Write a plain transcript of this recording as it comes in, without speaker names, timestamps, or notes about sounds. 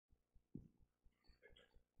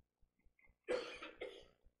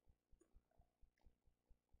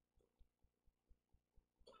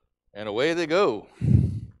And away they go.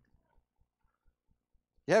 You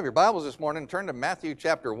have your Bibles this morning. Turn to Matthew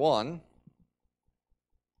chapter 1.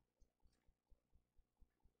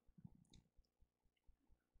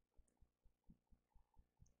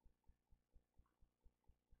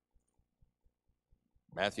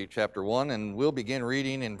 Matthew chapter 1, and we'll begin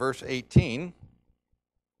reading in verse 18.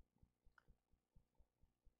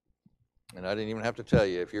 And I didn't even have to tell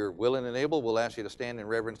you. If you're willing and able, we'll ask you to stand in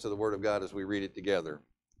reverence to the Word of God as we read it together.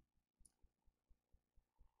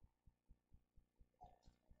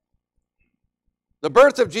 The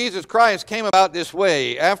birth of Jesus Christ came about this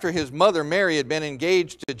way. After his mother Mary had been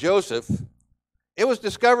engaged to Joseph, it was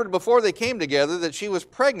discovered before they came together that she was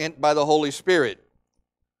pregnant by the Holy Spirit.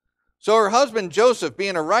 So her husband Joseph,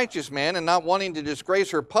 being a righteous man and not wanting to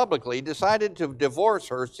disgrace her publicly, decided to divorce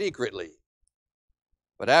her secretly.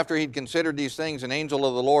 But after he'd considered these things, an angel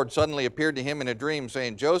of the Lord suddenly appeared to him in a dream,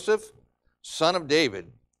 saying, "Joseph, son of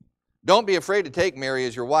David, don't be afraid to take Mary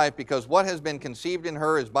as your wife, because what has been conceived in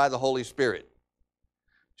her is by the Holy Spirit.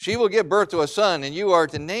 She will give birth to a son, and you are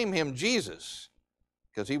to name him Jesus,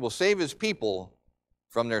 because he will save his people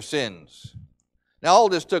from their sins." Now all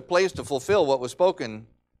this took place to fulfill what was spoken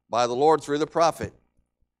by the Lord through the prophet.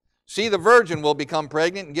 "See, the virgin will become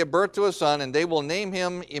pregnant and give birth to a son, and they will name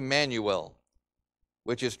him Emmanuel,"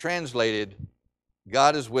 which is translated,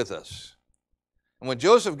 God is with us. And when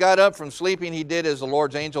Joseph got up from sleeping, he did as the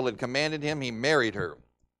Lord's angel had commanded him. He married her,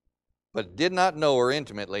 but did not know her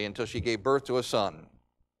intimately until she gave birth to a son.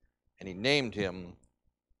 And he named him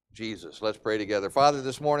Jesus. Let's pray together. Father,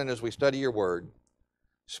 this morning as we study your word,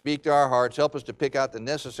 speak to our hearts. Help us to pick out the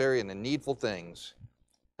necessary and the needful things.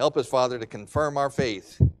 Help us, Father, to confirm our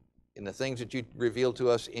faith in the things that you reveal to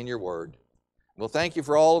us in your word. We'll thank you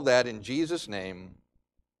for all of that in Jesus' name.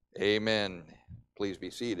 Amen. Please be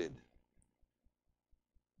seated.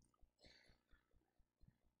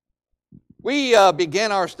 We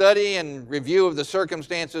began our study and review of the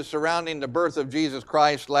circumstances surrounding the birth of Jesus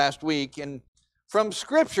Christ last week. And from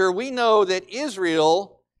Scripture, we know that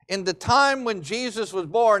Israel, in the time when Jesus was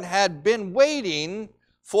born, had been waiting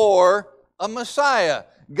for a Messiah.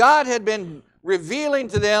 God had been revealing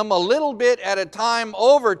to them a little bit at a time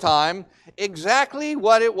over time exactly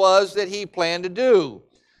what it was that he planned to do.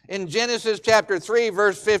 In Genesis chapter 3,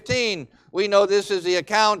 verse 15, we know this is the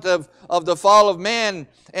account of the fall of man.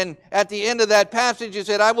 And at the end of that passage, he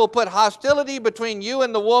said, "I will put hostility between you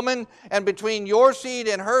and the woman, and between your seed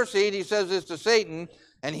and her seed," he says this to Satan,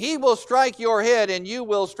 "and he will strike your head, and you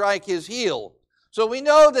will strike his heel." So we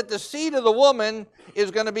know that the seed of the woman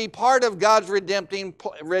is going to be part of God's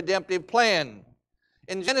redemptive plan.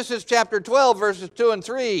 In Genesis chapter 12, verses 2 and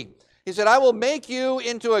 3, he said, "I will make you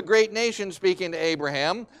into a great nation," speaking to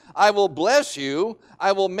Abraham. "I will bless you.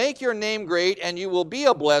 I will make your name great, and you will be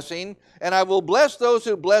a blessing. And I will bless those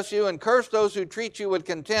who bless you, and curse those who treat you with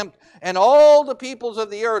contempt. And all the peoples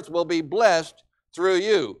of the earth will be blessed through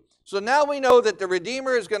you." So now we know that the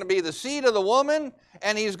Redeemer is going to be the seed of the woman,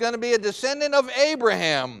 and he's going to be a descendant of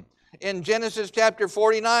Abraham. In Genesis chapter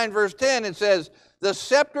 49, verse 10, it says, "The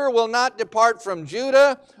scepter will not depart from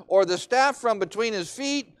Judah, or the staff from between his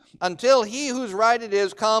feet, until he whose right it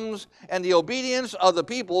is comes, and the obedience of the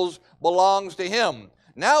peoples belongs to him."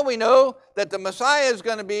 Now we know that the Messiah is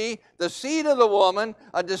going to be the seed of the woman,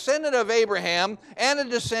 a descendant of Abraham, and a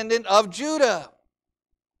descendant of Judah.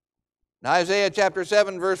 In Isaiah chapter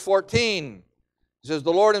 7, verse 14, it says,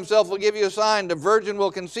 "The Lord himself will give you a sign. The virgin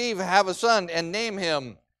will conceive, have a son, and name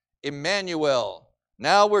him Emmanuel."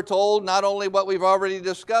 Now we're told not only what we've already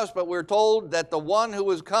discussed, but we're told that the one who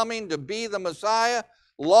was coming to be the Messiah,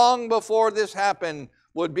 long before this happened,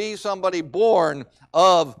 would be somebody born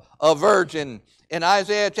of a virgin. In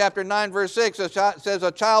Isaiah chapter 9, verse 6, it says,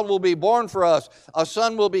 "A child will be born for us, a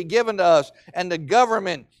son will be given to us, and the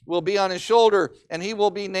government will be on his shoulder, and he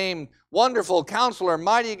will be named Wonderful Counselor,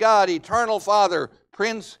 Mighty God, Eternal Father,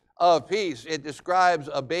 Prince of Peace." It describes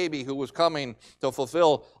a baby who was coming to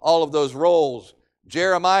fulfill all of those roles.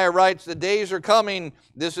 Jeremiah writes, "The days are coming,"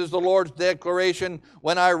 this is the Lord's declaration,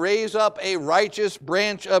 "when I raise up a righteous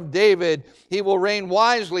branch of David. He will reign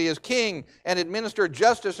wisely as king and administer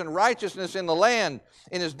justice and righteousness in the land.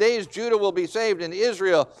 In his days Judah will be saved, and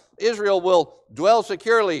Israel will dwell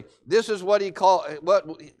securely. This is what he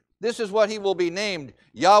will be named,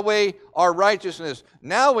 Yahweh our righteousness."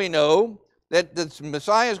 Now we know that the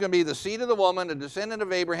Messiah is going to be the seed of the woman, a descendant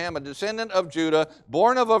of Abraham, a descendant of Judah,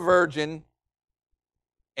 born of a virgin,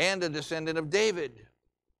 and a descendant of David.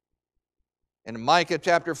 In Micah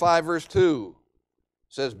chapter 5, verse 2,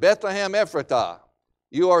 it says, "Bethlehem Ephratah,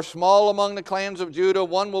 You are small among the clans of Judah.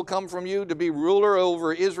 One will come from you to be ruler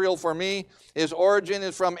over Israel for me. His origin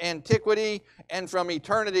is from antiquity and from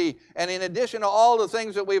eternity. And in addition to all the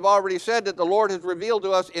things that we've already said that the Lord has revealed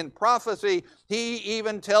to us in prophecy, he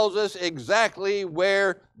even tells us exactly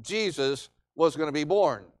where Jesus was going to be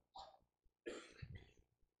born.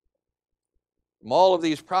 From all of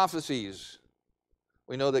these prophecies,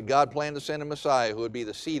 we know that God planned to send a Messiah who would be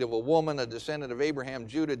the seed of a woman, a descendant of Abraham,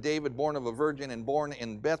 Judah, David, born of a virgin and born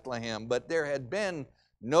in Bethlehem. But there had been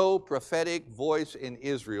no prophetic voice in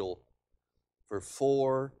Israel for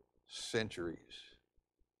 4 centuries.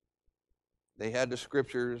 They had the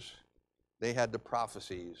scriptures, they had the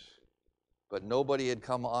prophecies, but nobody had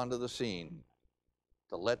come onto the scene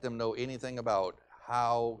to let them know anything about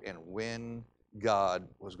how and when God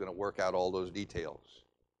was going to work out all those details.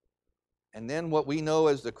 And then what we know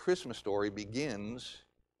as the Christmas story begins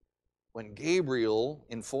when Gabriel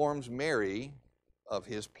informs Mary of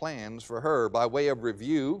his plans for her. By way of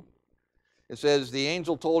review, it says, the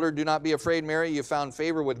angel told her, do not be afraid, Mary, you found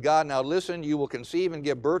favor with God. Now listen, you will conceive and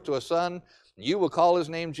give birth to a son. You will call his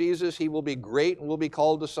name Jesus. He will be great and will be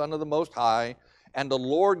called the Son of the Most High. And the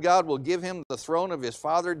Lord God will give him the throne of his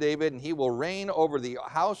father David, and he will reign over the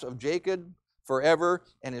house of Jacob forever,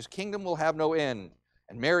 and his kingdom will have no end.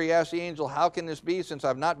 And Mary asked the angel, how can this be, since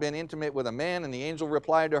I've not been intimate with a man? And the angel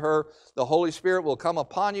replied to her, the Holy Spirit will come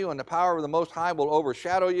upon you, and the power of the Most High will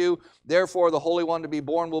overshadow you. Therefore, the Holy One to be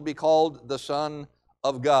born will be called the Son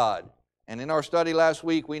of God. And in our study last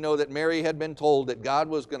week, we know that Mary had been told that God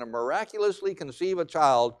was going to miraculously conceive a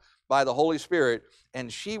child by the Holy Spirit,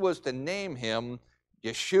 and she was to name him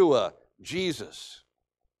Yeshua, Jesus.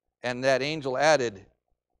 And that angel added,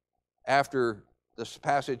 after this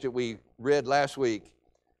passage that we read last week,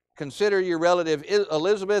 consider your relative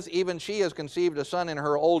Elizabeth, even she has conceived a son in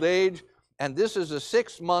her old age, and this is the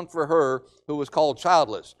 6th month for her who was called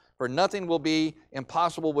childless, for nothing will be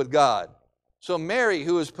impossible with God. So Mary,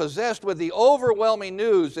 who is possessed with the overwhelming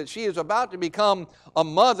news that she is about to become a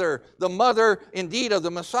mother, the mother indeed of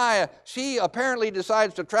the Messiah, she apparently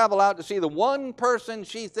decides to travel out to see the one person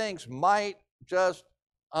she thinks might just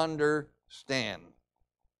understand.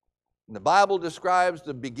 And the Bible describes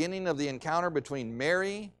the beginning of the encounter between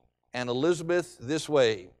Mary and Elizabeth this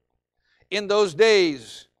way. In those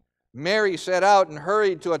days, Mary set out and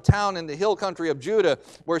hurried to a town in the hill country of Judah,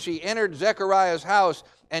 where she entered Zechariah's house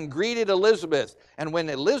and greeted Elizabeth. And when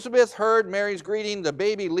Elizabeth heard Mary's greeting, the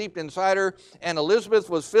baby leaped inside her, and Elizabeth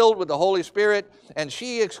was filled with the Holy Spirit, and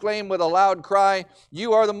she exclaimed with a loud cry,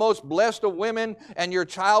 you are the most blessed of women, and your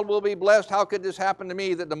child will be blessed. How could this happen to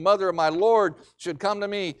me, that the mother of my Lord should come to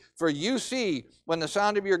me? For you see, when the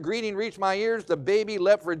sound of your greeting reached my ears, the baby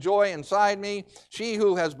leapt for joy inside me. She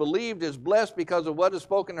who has believed is blessed, because of what is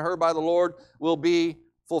spoken to her by the Lord will be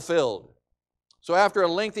fulfilled. So after a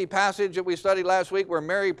lengthy passage that we studied last week where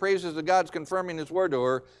Mary praises the God's confirming his word to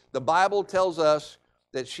her, the Bible tells us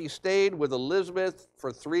that she stayed with Elizabeth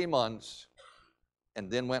for 3 months and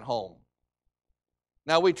then went home.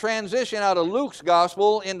 Now we transition out of Luke's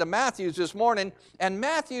gospel into Matthew's this morning, and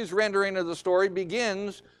Matthew's rendering of the story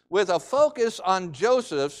begins with a focus on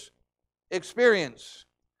Joseph's experience.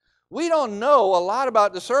 We don't know a lot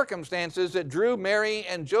about the circumstances that drew Mary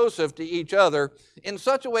and Joseph to each other in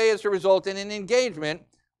such a way as to result in an engagement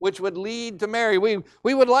which would lead to marry. We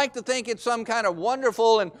would like to think it's some kind of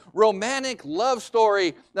wonderful and romantic love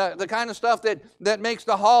story, the kind of stuff that makes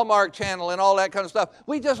the Hallmark Channel and all that kind of stuff.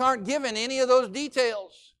 We just aren't given any of those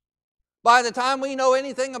details. By the time we know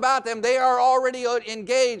anything about them, they are already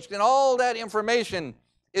engaged, and all that information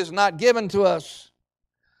is not given to us.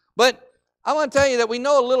 But I want to tell you that we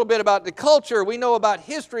know a little bit about the culture, we know about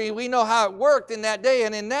history, we know how it worked in that day,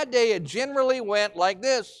 and in that day it generally went like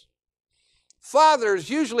this. Fathers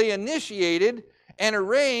usually initiated and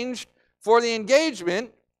arranged for the engagement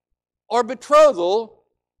or betrothal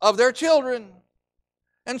of their children.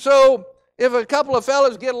 And so if a couple of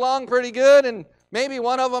fellas get along pretty good and maybe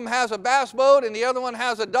one of them has a bass boat and the other one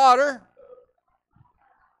has a daughter,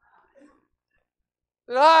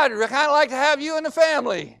 I'd kind of like to have you in the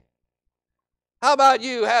family. How about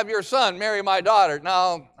you have your son marry my daughter?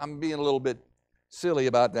 Now, I'm being a little bit silly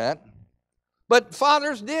about that. But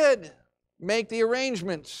fathers did make the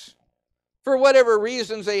arrangements for whatever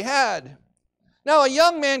reasons they had. Now, a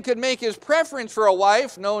young man could make his preference for a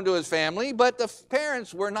wife known to his family, but the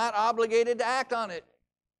parents were not obligated to act on it.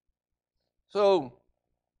 So,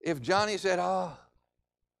 if Johnny said, oh,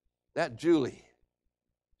 that Julie,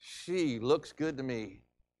 she looks good to me,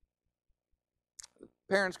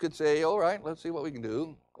 parents could say, all right, let's see what we can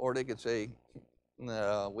do. Or they could say,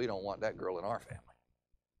 no, we don't want that girl in our family.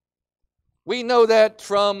 We know that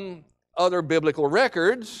from other biblical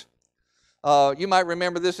records. You might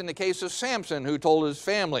remember this in the case of Samson, who told his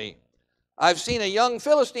family, I've seen a young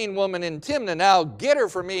Philistine woman in Timnah, now get her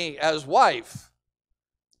for me as wife.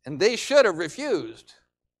 And they should have refused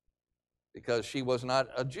because she was not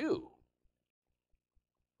a Jew.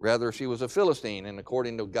 Rather, she was a Philistine, and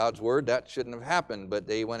according to God's word, that shouldn't have happened, but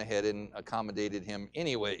they went ahead and accommodated him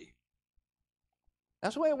anyway.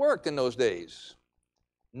 That's the way it worked in those days.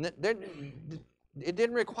 It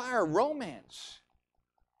didn't require romance.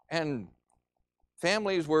 And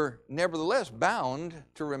families were nevertheless bound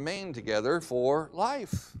to remain together for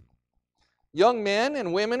life. Young men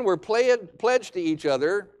and women were pledged to each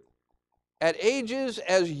other at ages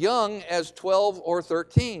as young as 12 or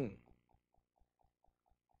 13.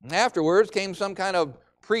 And afterwards came some kind of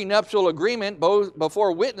prenuptial agreement both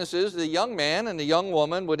before witnesses. The young man and the young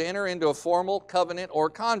woman would enter into a formal covenant or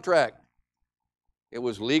contract. It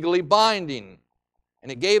was legally binding,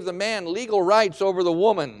 and it gave the man legal rights over the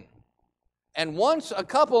woman. And once a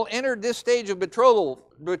couple entered this stage of betrothal,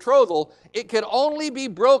 it could only be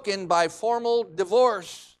broken by formal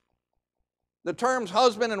divorce. The terms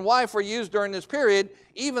husband and wife were used during this period,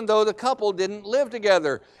 even though the couple didn't live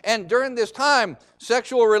together. And during this time,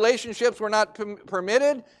 sexual relationships were not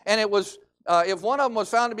permitted, and it was if one of them was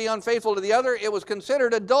found to be unfaithful to the other, it was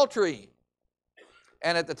considered adultery.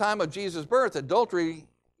 And at the time of Jesus' birth, adultery,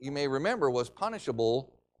 you may remember, was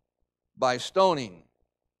punishable by stoning.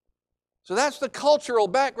 So that's the cultural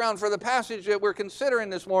background for the passage that we're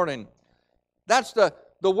considering this morning. That's the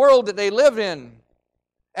world that they lived in.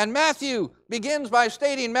 And Matthew begins by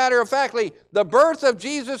stating matter-of-factly, the birth of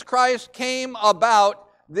Jesus Christ came about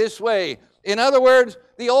this way. In other words,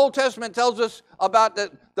 the Old Testament tells us about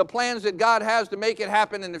the plans that God has to make it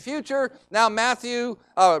happen in the future. Now Matthew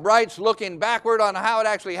writes looking backward on how it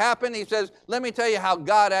actually happened. He says, let me tell you how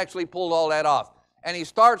God actually pulled all that off. And he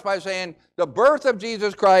starts by saying, the birth of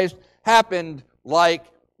Jesus Christ happened like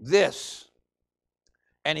this.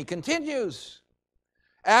 And he continues.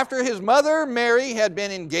 After his mother Mary had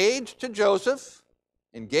been engaged to Joseph,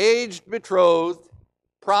 engaged, betrothed,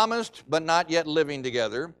 promised, but not yet living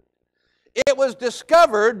together, it was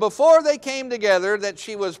discovered before they came together that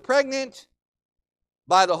she was pregnant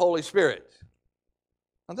by the Holy Spirit.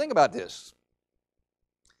 Now think about this.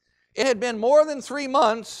 It had been more than 3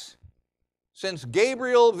 months since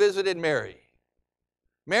Gabriel visited Mary.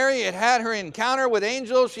 Mary had had her encounter with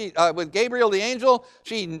with Gabriel the angel.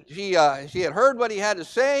 She had heard what he had to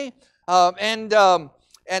say, and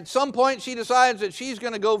at some point she decides that she's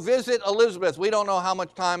going to go visit Elizabeth. We don't know how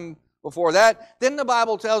much time before that. Then the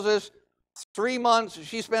Bible tells us 3 months.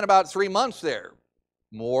 She spent about 3 months there,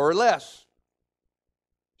 more or less.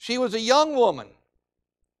 She was a young woman,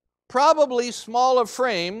 probably small of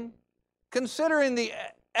frame, considering the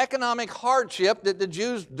economic hardship that the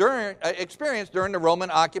Jews experienced during the Roman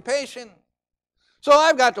occupation. So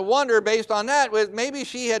I've got to wonder, based on that, maybe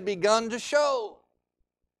she had begun to show.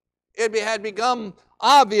 It had become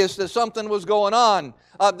obvious that something was going on.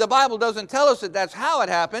 The Bible doesn't tell us that that's how it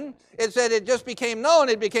happened. It said it just became known.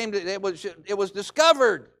 It was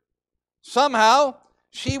discovered. Somehow,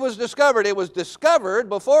 she was discovered. It was discovered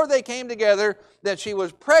before they came together that she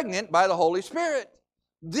was pregnant by the Holy Spirit.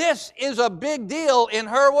 This is a big deal in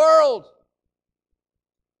her world.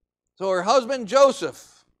 So her husband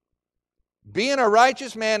Joseph, being a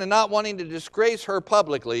righteous man and not wanting to disgrace her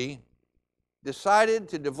publicly, decided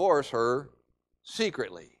to divorce her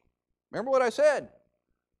secretly. Remember what I said?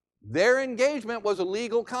 Their engagement was a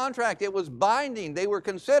legal contract. It was binding. They were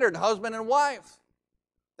considered husband and wife.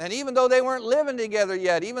 And even though they weren't living together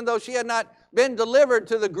yet, even though she had not been delivered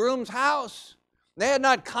to the groom's house, they had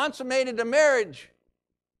not consummated the marriage,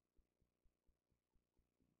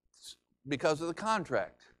 because of the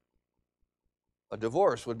contract, a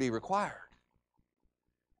divorce would be required.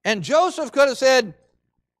 And Joseph could have said,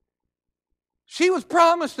 she was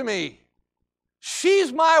promised to me.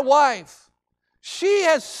 She's my wife. She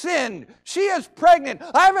has sinned. She is pregnant.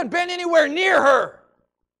 I haven't been anywhere near her.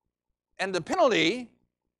 And the penalty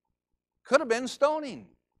could have been stoning.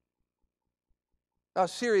 How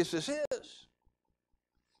serious this is.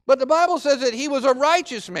 But the Bible says that he was a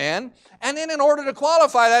righteous man, and then in order to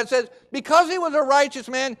qualify that, it says, because he was a righteous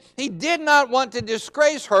man, he did not want to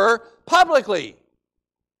disgrace her publicly.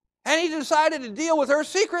 And he decided to deal with her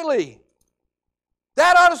secretly.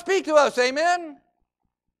 That ought to speak to us, amen?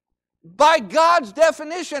 By God's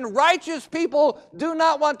definition, righteous people do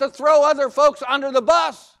not want to throw other folks under the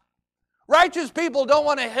bus. Righteous people don't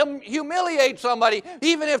want to humiliate somebody,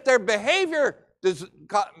 even if their behavior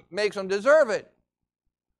makes them deserve it.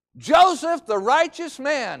 Joseph, the righteous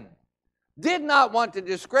man, did not want to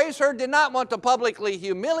disgrace her, did not want to publicly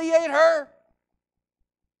humiliate her.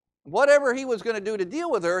 Whatever he was going to do to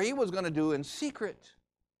deal with her, he was going to do in secret.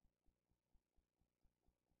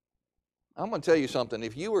 I'm going to tell you something.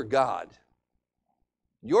 If you were God,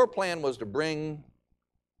 your plan was to bring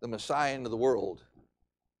the Messiah into the world,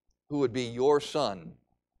 who would be your son,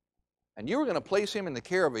 and you were going to place him in the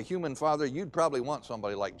care of a human father, you'd probably want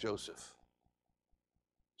somebody like Joseph.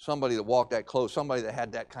 Somebody that walked that close, somebody that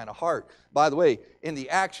had that kind of heart. By the way, in the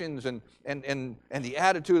actions and the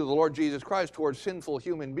attitude of the Lord Jesus Christ towards sinful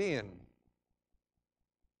human being,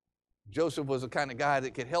 Joseph was the kind of guy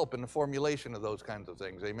that could help in the formulation of those kinds of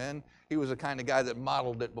things, amen? He was the kind of guy that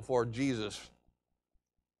modeled it before Jesus,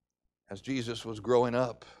 as Jesus was growing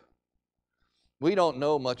up. We don't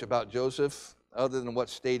know much about Joseph other than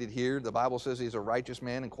what's stated here. The Bible says he's a righteous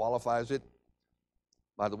man and qualifies it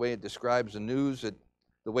by the way it describes the news, that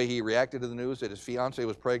the way he reacted to the news that his fiancée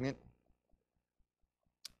was pregnant.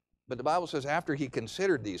 But the Bible says after he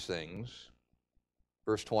considered these things,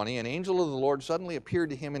 verse 20, an angel of the Lord suddenly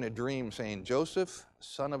appeared to him in a dream, saying, Joseph,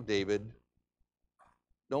 son of David,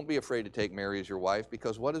 don't be afraid to take Mary as your wife,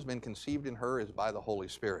 because what has been conceived in her is by the Holy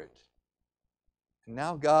Spirit. And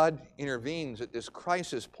now God intervenes at this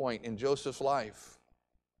crisis point in Joseph's life.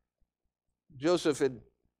 Joseph had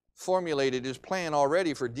formulated his plan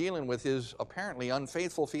already for dealing with his apparently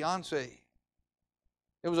unfaithful fiancée.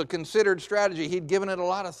 It was a considered strategy. He'd given it a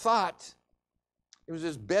lot of thought. It was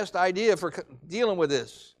his best idea for dealing with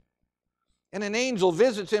this. And an angel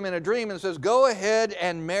visits him in a dream and says, go ahead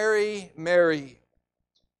and marry Mary.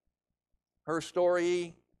 Her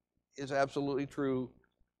story is absolutely true,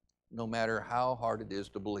 no matter how hard it is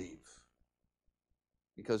to believe.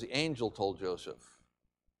 Because the angel told Joseph,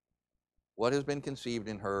 what has been conceived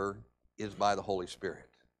in her is by the Holy Spirit.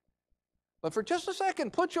 But for just a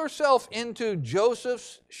second, put yourself into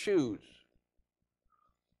Joseph's shoes.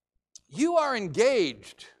 You are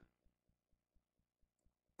engaged.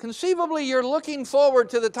 Conceivably, you're looking forward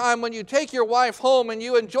to the time when you take your wife home and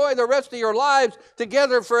you enjoy the rest of your lives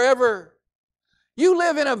together forever. You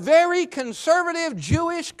live in a very conservative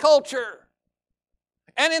Jewish culture.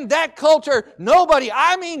 And in that culture, nobody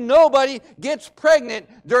gets pregnant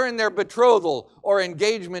during their betrothal or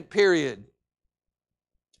engagement period.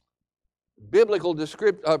 Biblical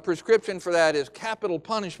prescription for that is capital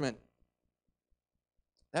punishment.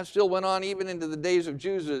 That still went on even into the days of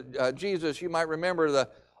Jesus. You might remember the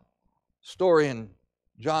story in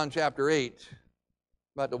John chapter 8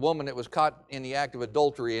 about the woman that was caught in the act of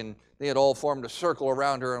adultery, and they had all formed a circle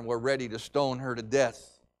around her and were ready to stone her to death.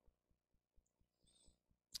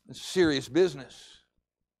 It's serious business.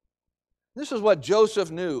 This is what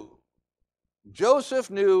Joseph knew. Joseph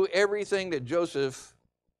knew everything that Joseph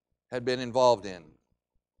had been involved in.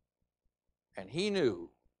 And he knew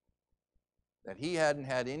that he hadn't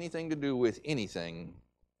had anything to do with anything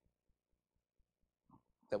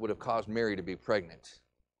that would have caused Mary to be pregnant.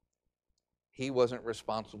 He wasn't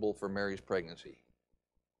responsible for Mary's pregnancy.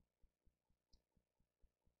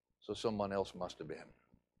 So someone else must have been.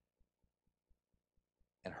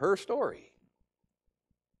 And her story,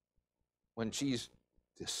 when she's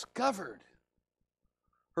discovered,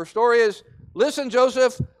 her story is, listen,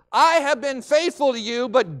 Joseph, I have been faithful to you,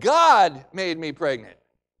 but God made me pregnant.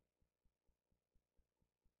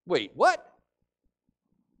 Wait, what?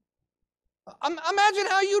 Imagine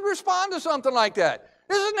how you'd respond to something like that.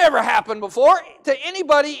 This has never happened before to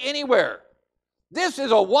anybody anywhere. This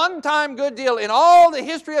is a one-time good deal in all the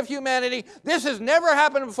history of humanity. This has never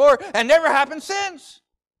happened before and never happened since.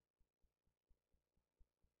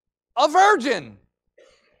 A virgin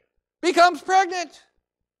becomes pregnant.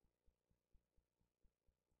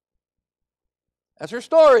 That's her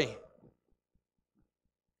story.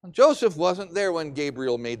 Joseph wasn't there when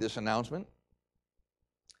Gabriel made this announcement.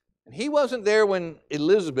 And he wasn't there when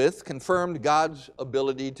Elizabeth confirmed God's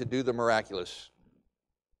ability to do the miraculous.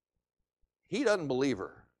 He doesn't believe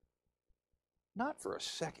her. Not for a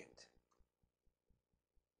second.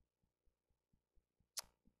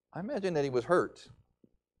 I imagine that he was hurt.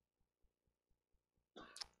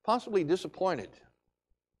 Possibly disappointed.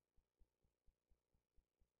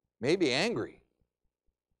 Maybe angry.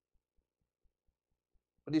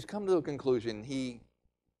 But he's come to the conclusion he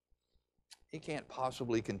can't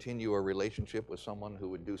possibly continue a relationship with someone who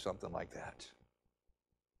would do something like that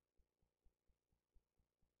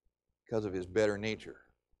because of his better nature.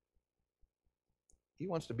 He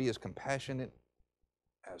wants to be as compassionate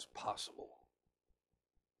as possible.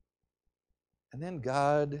 And then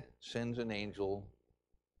God sends an angel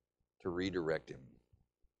to redirect him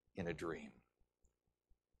in a dream.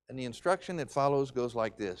 And the instruction that follows goes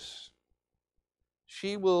like this.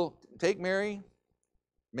 She will take Mary,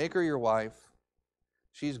 make her your wife.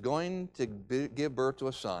 She's going to give birth to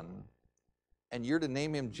a son, and you're to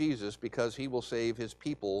name him Jesus because he will save his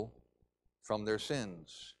people from their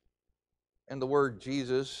sins. And the word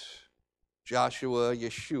Jesus, Joshua,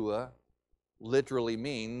 Yeshua, literally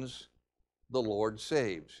means the Lord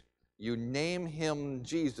saves. You name him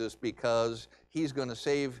Jesus because he's going to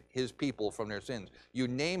save his people from their sins. You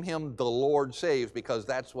name him the Lord saves because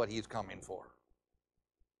that's what he's coming for.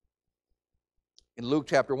 In Luke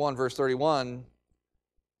chapter 1, verse 31,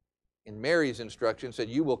 in Mary's instruction said,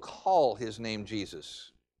 you will call his name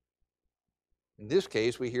Jesus. In this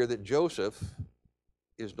case, we hear that Joseph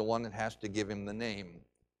is the one that has to give him the name.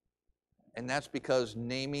 And that's because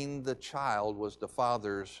naming the child was the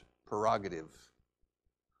father's prerogative.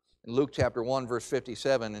 In Luke chapter 1, verse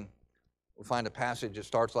 57, and we'll find a passage that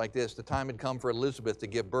starts like this. The time had come for Elizabeth to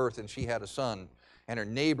give birth, and she had a son. And her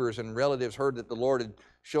neighbors and relatives heard that the Lord had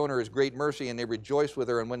shown her his great mercy, and they rejoiced with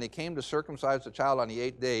her. And when they came to circumcise the child on the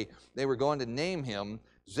 8th day, they were going to name him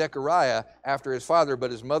Zechariah after his father.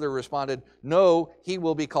 But his mother responded, no, he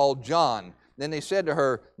will be called John. Then they said to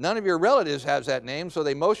her, none of your relatives has that name. So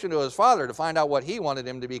they motioned to his father to find out what he wanted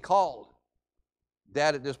him to be called.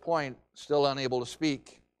 Dad, at this point, still unable to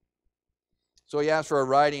speak. So he asked for a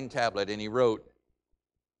writing tablet, and he wrote,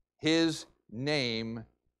 his name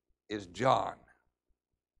is John.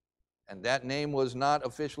 And that name was not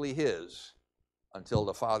officially his until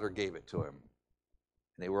the Father gave it to him.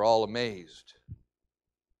 And they were all amazed.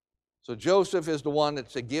 So Joseph is the one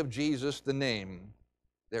that's to give Jesus the name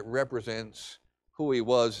that represents who he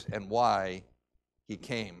was and why he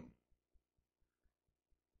came.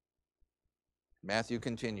 Matthew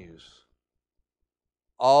continues.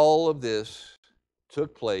 All of this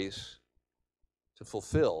took place to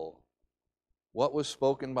fulfill what was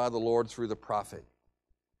spoken by the Lord through the prophet.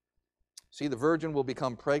 See, the virgin will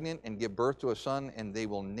become pregnant and give birth to a son, and they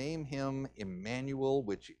will name him Emmanuel,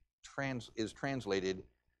 which is translated,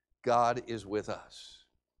 God is with us.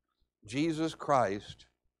 Jesus Christ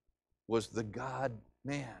was the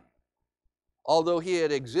God-man. Although he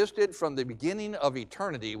had existed from the beginning of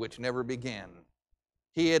eternity, which never began,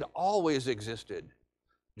 he had always existed.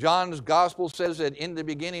 John's gospel says that in the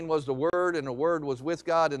beginning was the Word, and the Word was with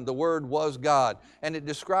God, and the Word was God. And it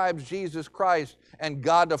describes Jesus Christ and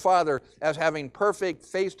God the Father as having perfect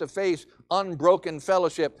face-to-face, unbroken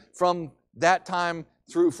fellowship from that time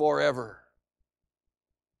through forever.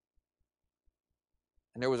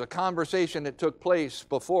 And there was a conversation that took place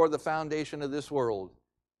before the foundation of this world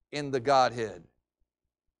in the Godhead.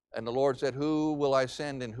 And the Lord said, who will I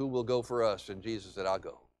send and who will go for us? And Jesus said, I'll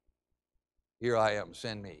go. Here I am,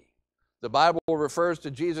 send me. The Bible refers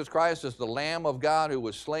to Jesus Christ as the Lamb of God who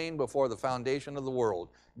was slain before the foundation of the world.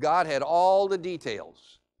 God had all the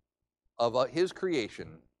details of his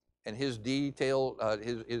creation and his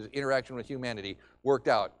interaction with humanity worked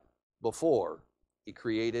out before he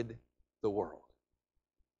created the world.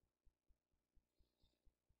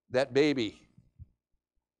 That baby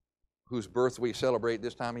whose birth we celebrate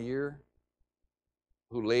this time of year,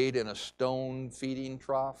 who laid in a stone feeding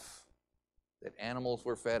trough that animals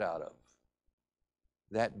were fed out of,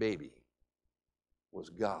 that baby was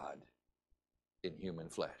God in human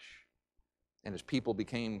flesh. And as people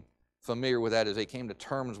became familiar with that, as they came to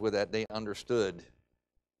terms with that, they understood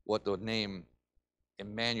what the name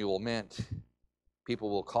Emmanuel meant.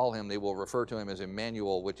 People will call him, they will refer to him as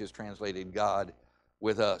Emmanuel, which is translated God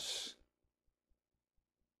with us.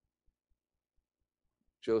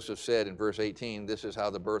 Joseph said in verse 18, this is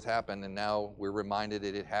how the birth happened, and now we're reminded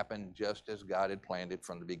that it happened just as God had planned it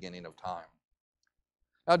from the beginning of time.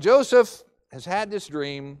 Now Joseph has had this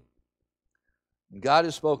dream, and God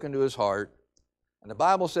has spoken to his heart, and the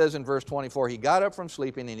Bible says in verse 24, he got up from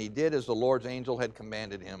sleeping and he did as the Lord's angel had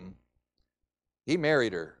commanded him. He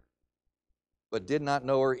married her, but did not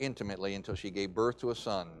know her intimately until she gave birth to a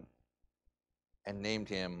son and named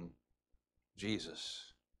him Jesus.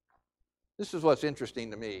 This is what's interesting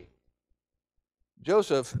to me.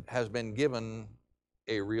 Joseph has been given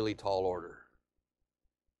a really tall order.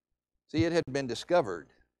 See, it had been discovered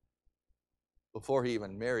before he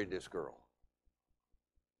even married this girl.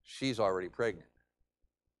 She's already pregnant.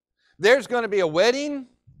 There's going to be a wedding,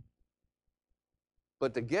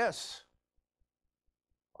 but the guests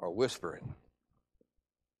are whispering.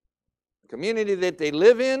 The community that they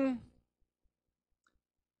live in,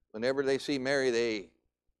 whenever they see Mary, they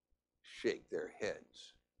shake their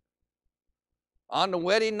heads. On the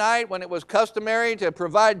wedding night, when it was customary to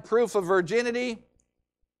provide proof of virginity,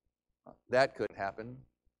 that couldn't happen.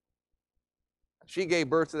 She gave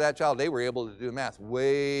birth to that child. They were able to do math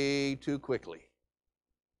way too quickly.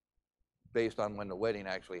 based on when the wedding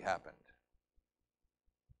actually happened.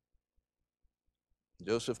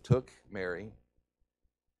 Joseph took Mary,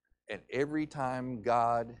 and every time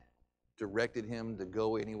God directed him to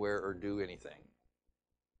go anywhere or do anything,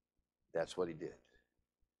 that's what he did.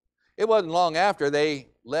 It wasn't long after they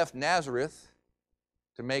left Nazareth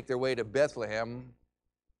to make their way to Bethlehem,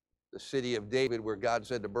 the city of David, where God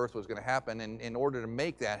said the birth was going to happen. And in order to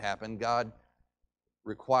make that happen, God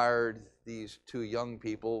required these two young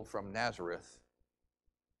people from Nazareth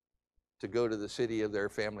to go to the city of their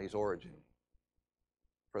family's origin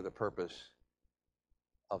for the purpose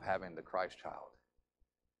of having the Christ child,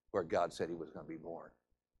 where God said he was going to be born.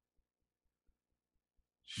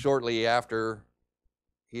 Shortly after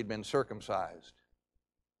he had been circumcised,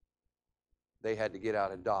 they had to get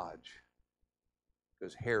out of Dodge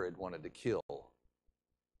because Herod wanted to kill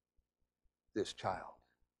this child.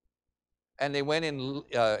 And they went in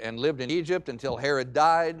and lived in Egypt until Herod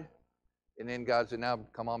died. And then God said, now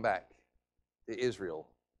come on back to Israel.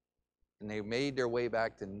 And they made their way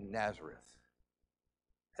back to Nazareth,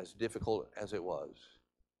 as difficult as it was,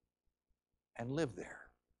 and lived there,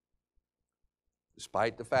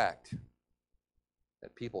 despite the fact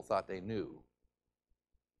that people thought they knew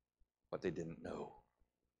what they didn't know.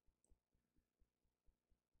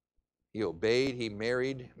 He obeyed, he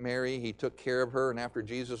married Mary, he took care of her, and after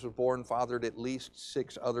Jesus was born, fathered at least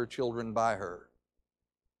 6 other children by her.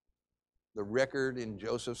 The record in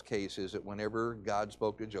Joseph's case is that whenever God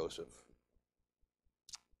spoke to Joseph,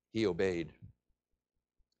 he obeyed.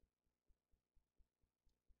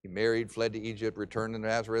 He married, fled to Egypt, returned to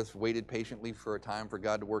Nazareth, waited patiently for a time for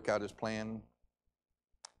God to work out his plan.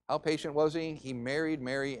 How patient was he? He married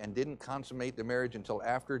Mary and didn't consummate the marriage until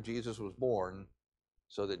after Jesus was born,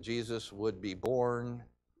 so that Jesus would be born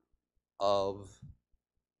of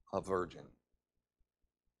a virgin.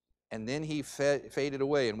 And then he faded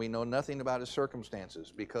away, and we know nothing about his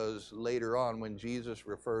circumstances, because later on when Jesus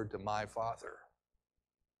referred to my Father,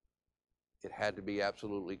 it had to be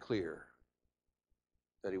absolutely clear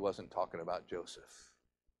that he wasn't talking about Joseph,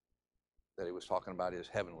 that he was talking about his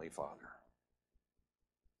heavenly Father.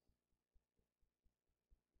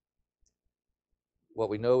 What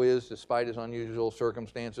we know is, despite his unusual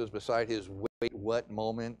circumstances, beside his wait what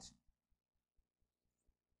moment,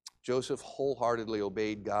 Joseph wholeheartedly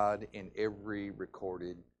obeyed God in every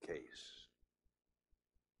recorded case.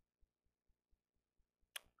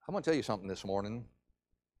 I'm going to tell you something this morning.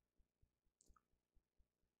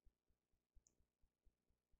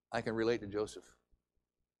 I can relate to Joseph.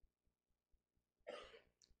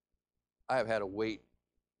 I have had a wait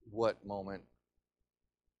what moment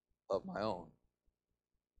of my own.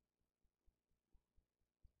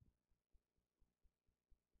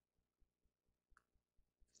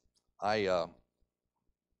 I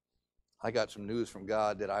got some news from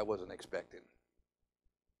God that I wasn't expecting.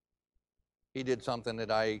 He did something that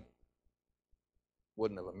I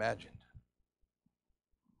wouldn't have imagined.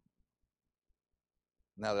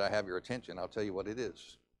 Now that I have your attention, I'll tell you what it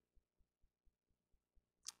is.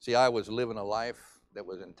 See, I was living a life that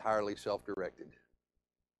was entirely self-directed.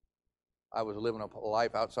 I was living a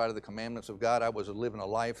life outside of the commandments of God. I was living a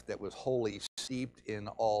life that was wholly steeped in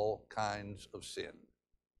all kinds of sin.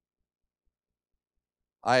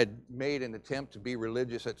 I had made an attempt to be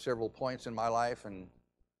religious at several points in my life and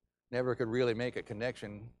never could really make a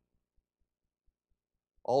connection.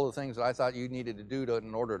 All the things that I thought you needed to do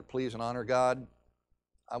in order to please and honor God,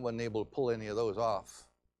 I wasn't able to pull any of those off.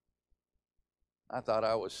 I thought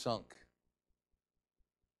I was sunk.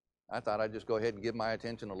 I thought I'd just go ahead and give my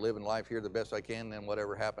attention to living life here the best I can, and then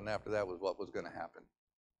whatever happened after that was what was going to happen.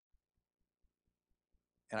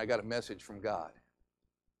 And I got a message from God.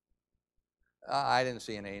 I didn't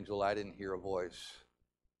see an angel. I didn't hear a voice.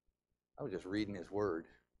 I was just reading his word.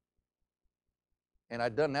 And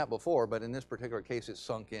I'd done that before, but in this particular case, it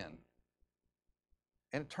sunk in.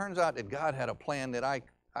 And it turns out that God had a plan that I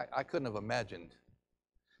couldn't have imagined.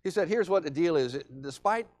 He said, here's what the deal is.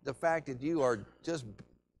 Despite the fact that you are just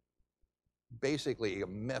basically a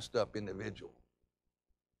messed up individual,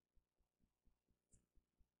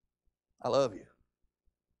 I love you.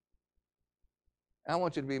 I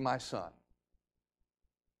want you to be my son.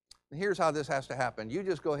 And here's how this has to happen. You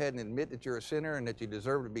just go ahead and admit that you're a sinner and that you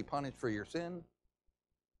deserve to be punished for your sin,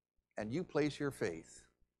 and you place your faith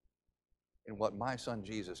in what my son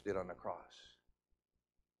Jesus did on the cross.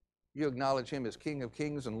 You acknowledge him as King of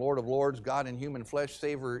Kings and Lord of Lords, God in human flesh,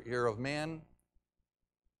 Savior of man,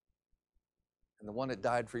 and the one that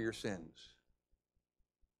died for your sins.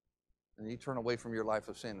 And you turn away from your life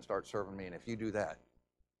of sin and start serving me. And if you do that,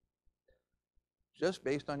 just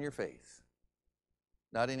based on your faith,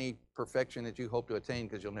 not any perfection that you hope to attain,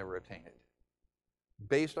 because you'll never attain it,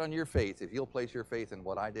 based on your faith, if you'll place your faith in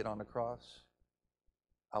what I did on the cross,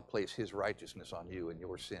 I'll place His righteousness on you and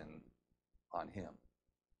your sin on Him.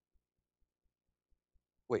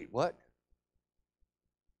 Wait, what?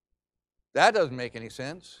 That doesn't make any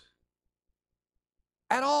sense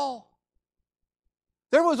at all.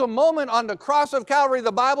 There was a moment on the cross of Calvary,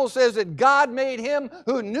 the Bible says that God made Him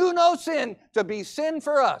who knew no sin to be sin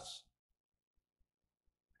for us.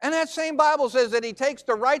 And that same Bible says that He takes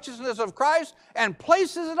the righteousness of Christ and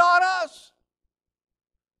places it on us.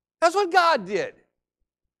 That's what God did.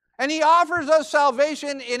 And He offers us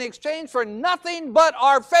salvation in exchange for nothing but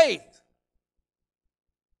our faith,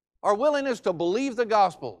 our willingness to believe the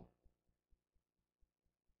gospel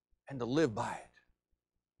and to live by it.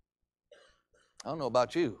 I don't know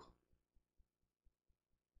about you,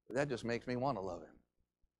 but that just makes me want to love Him.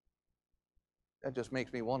 That just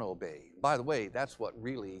makes me want to obey. By the way, that's what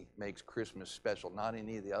really makes Christmas special, not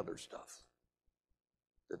any of the other stuff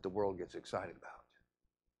that the world gets excited about.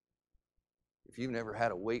 If you've never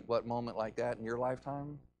had a wait what moment like that in your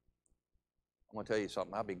lifetime, I'm going to tell you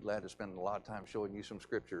something. I'll be glad to spend a lot of time showing you some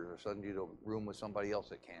scriptures or sending you to a room with somebody else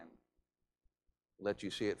that can. Let you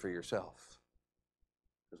see it for yourself.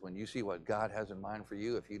 Because when you see what God has in mind for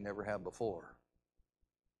you, if you never have before,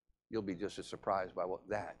 you'll be just as surprised by what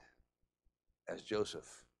that as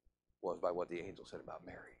Joseph was by what the angel said about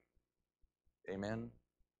Mary. Amen?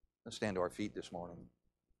 Let's stand to our feet this morning.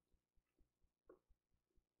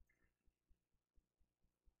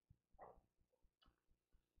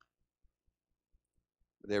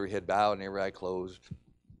 With every head bowed and every eye closed.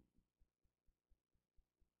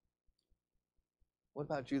 What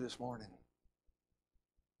about you this morning?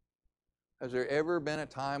 Has there ever been a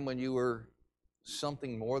time when you were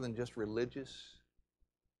something more than just religious?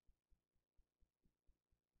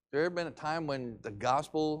 Has there ever been a time when the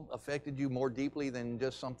gospel affected you more deeply than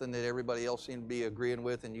just something that everybody else seemed to be agreeing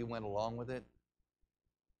with and you went along with it?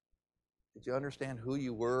 Did you understand who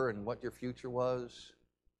you were and what your future was?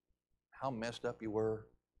 How messed up you were?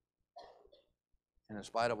 And in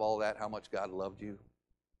spite of all that, how much God loved you?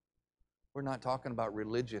 We're not talking about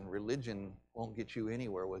religion. Religion won't get you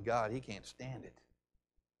anywhere with God. He can't stand it.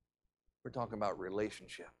 We're talking about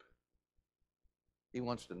relationship. He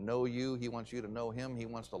wants to know you. He wants you to know Him. He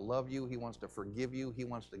wants to love you. He wants to forgive you. He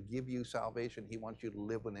wants to give you salvation. He wants you to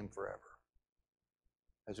live with Him forever.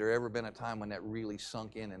 Has there ever been a time when that really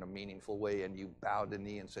sunk in a meaningful way and you bowed the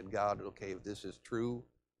knee and said, God, okay, if this is true,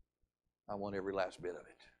 I want every last bit of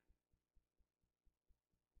it.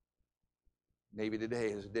 Maybe today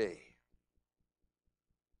is a day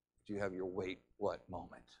that you have your wait what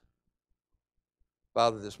moment.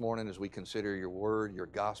 Father, this morning as we consider your word, your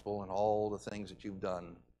gospel, and all the things that you've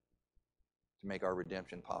done to make our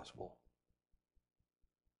redemption possible,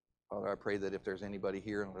 Father, I pray that if there's anybody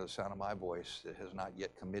here under the sound of my voice that has not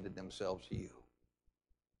yet committed themselves to you,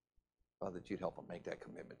 Father, that you'd help them make that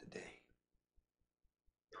commitment today.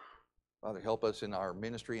 Father, help us in our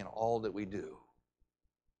ministry and all that we do.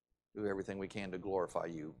 Do everything we can to glorify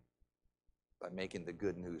you by making the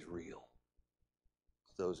good news real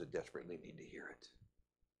to those that desperately need to hear it.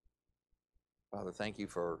 Father, thank you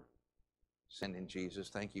for sending Jesus.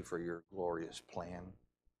 Thank you for your glorious plan.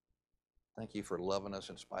 Thank you for loving us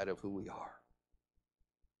in spite of who we are.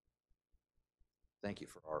 Thank you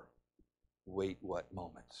for our wait what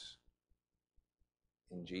moments.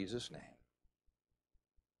 In Jesus' name,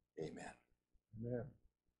 amen. Amen.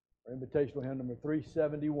 Our invitational hymn number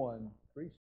 371.